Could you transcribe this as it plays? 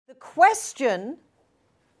question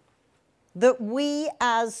that we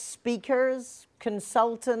as speakers,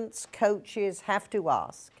 consultants, coaches have to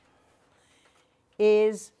ask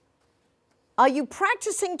is, are you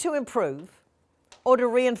practicing to improve or to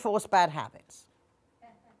reinforce bad habits?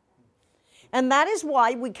 And that is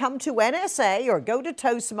why we come to NSA or go to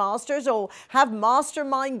Toastmasters or have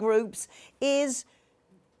mastermind groups, is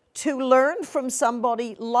to learn from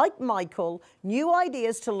somebody like Michael new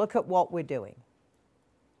ideas to look at what we're doing.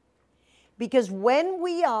 Because when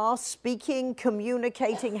we are speaking,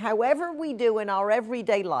 communicating, however we do in our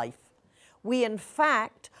everyday life, we in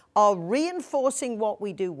fact are reinforcing what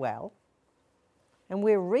we do well, and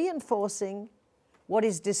we're reinforcing what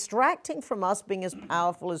is distracting from us being as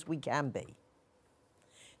powerful as we can be.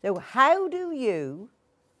 So how do you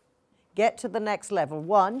get to the next level?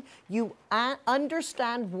 One, you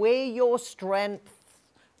understand where your strengths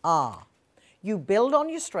are. You build on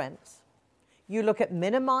your strengths. You look at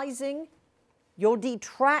minimizing your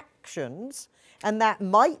detractions, and that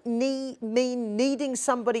might mean needing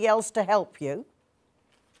somebody else to help you.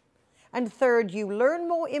 And third, you learn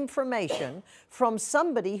more information from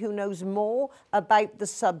somebody who knows more about the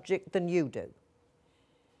subject than you do.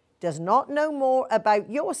 Does not know more about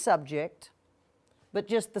your subject, but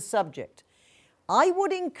just the subject. I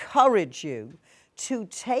would encourage you to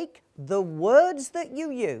take the words that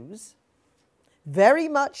you use, very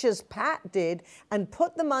much as Pat did, and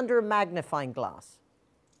put them under a magnifying glass.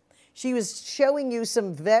 She was showing you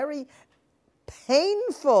some very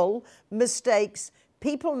painful mistakes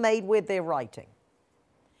people made with their writing.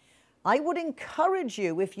 I would encourage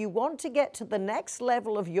you, if you want to get to the next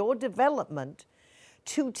level of your development,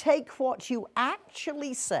 to take what you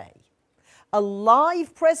actually say, a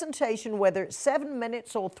live presentation, whether it's 7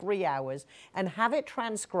 minutes or 3 hours, and have it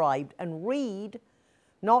transcribed and read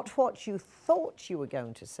not what you thought you were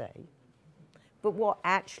going to say, but what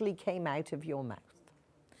actually came out of your mouth.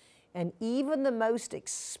 And even the most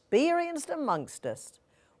experienced amongst us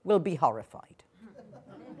will be horrified.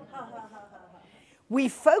 We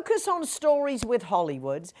focus on stories with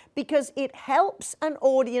Hollywoods because it helps an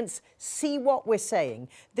audience see what we're saying.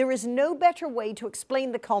 There is no better way to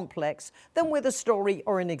explain the complex than with a story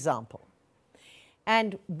or an example.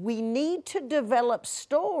 And we need to develop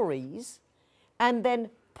stories and then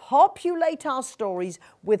populate our stories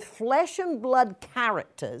with flesh and blood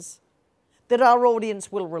characters that our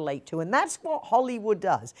audience will relate to. And that's what Hollywood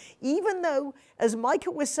does. Even though, as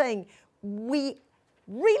Michael was saying, we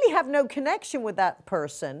really have no connection with that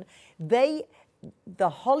person, the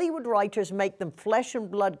Hollywood writers make them flesh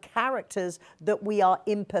and blood characters that we are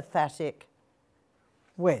empathetic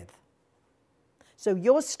with. So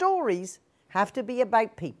your stories have to be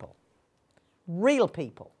about people, real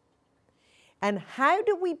people. And how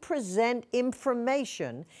do we present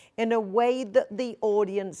information in a way that the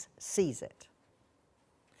audience sees it?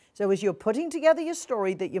 So as you're putting together your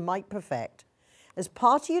story that you might perfect, as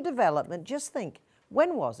part of your development, just think,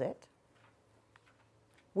 when was it?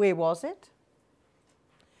 Where was it?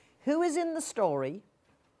 Who is in the story?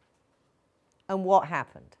 And what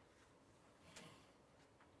happened?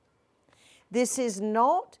 This is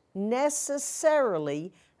not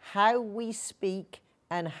necessarily how we speak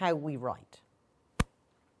and how we write.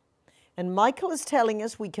 And Michael is telling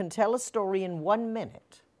us we can tell a story in 1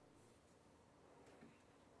 minute.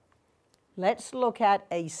 Let's look at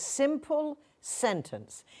a simple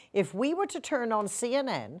sentence. If we were to turn on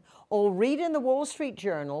CNN or read in the Wall Street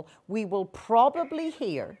Journal, we will probably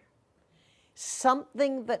hear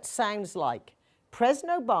something that sounds like,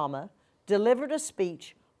 President Obama delivered a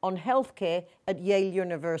speech on healthcare at Yale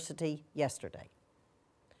University yesterday.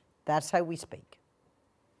 That's how we speak.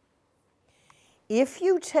 If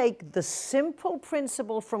you take the simple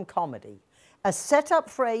principle from comedy, a setup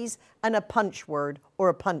phrase and a punch word or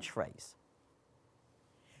a punch phrase,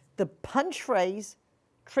 the punch phrase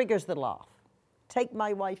triggers the laugh. Take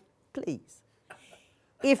my wife, please.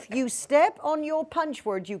 If you step on your punch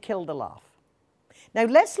word, you kill the laugh. Now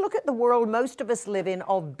let's look at the world most of us live in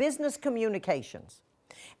of business communications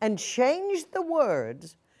and change the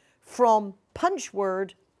words from punch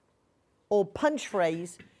word or punch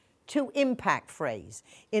phrase to impact phrase.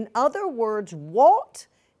 In other words, what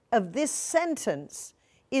of this sentence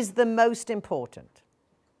is the most important?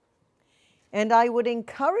 And I would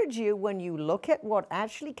encourage you, when you look at what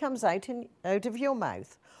actually comes out of your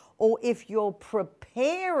mouth, or if you're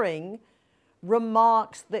preparing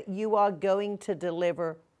remarks that you are going to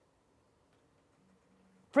deliver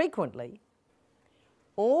frequently,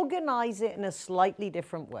 organize it in a slightly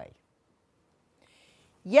different way.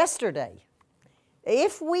 Yesterday,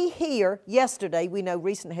 if we hear yesterday, we know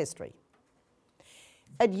recent history.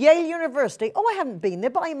 at Yale University, oh, I haven't been there,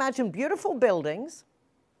 but I imagine beautiful buildings,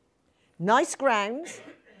 nice grounds.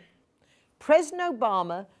 President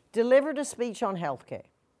Obama delivered a speech on healthcare.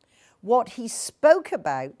 What he spoke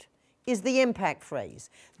about is the impact phrase.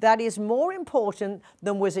 That is more important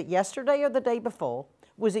than was it yesterday or the day before,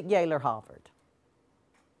 was it Yale or Harvard?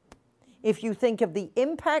 If you think of the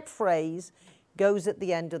impact phrase, goes at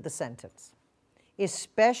the end of the sentence,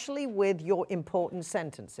 especially with your important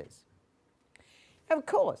sentences. Of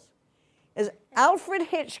course, as Alfred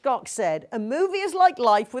Hitchcock said, a movie is like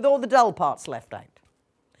life with all the dull parts left out.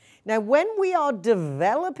 Now, when we are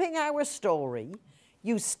developing our story,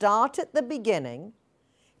 you start at the beginning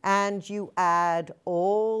and you add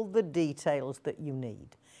all the details that you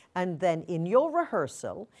need. And then in your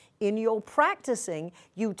rehearsal, in your practicing,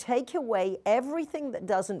 you take away everything that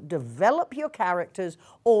doesn't develop your characters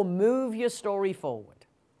or move your story forward.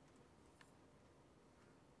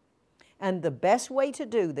 And the best way to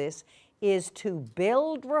do this is to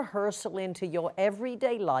build rehearsal into your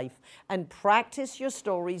everyday life and practice your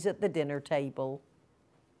stories at the dinner table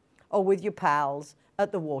or with your pals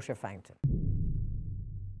at the water fountain.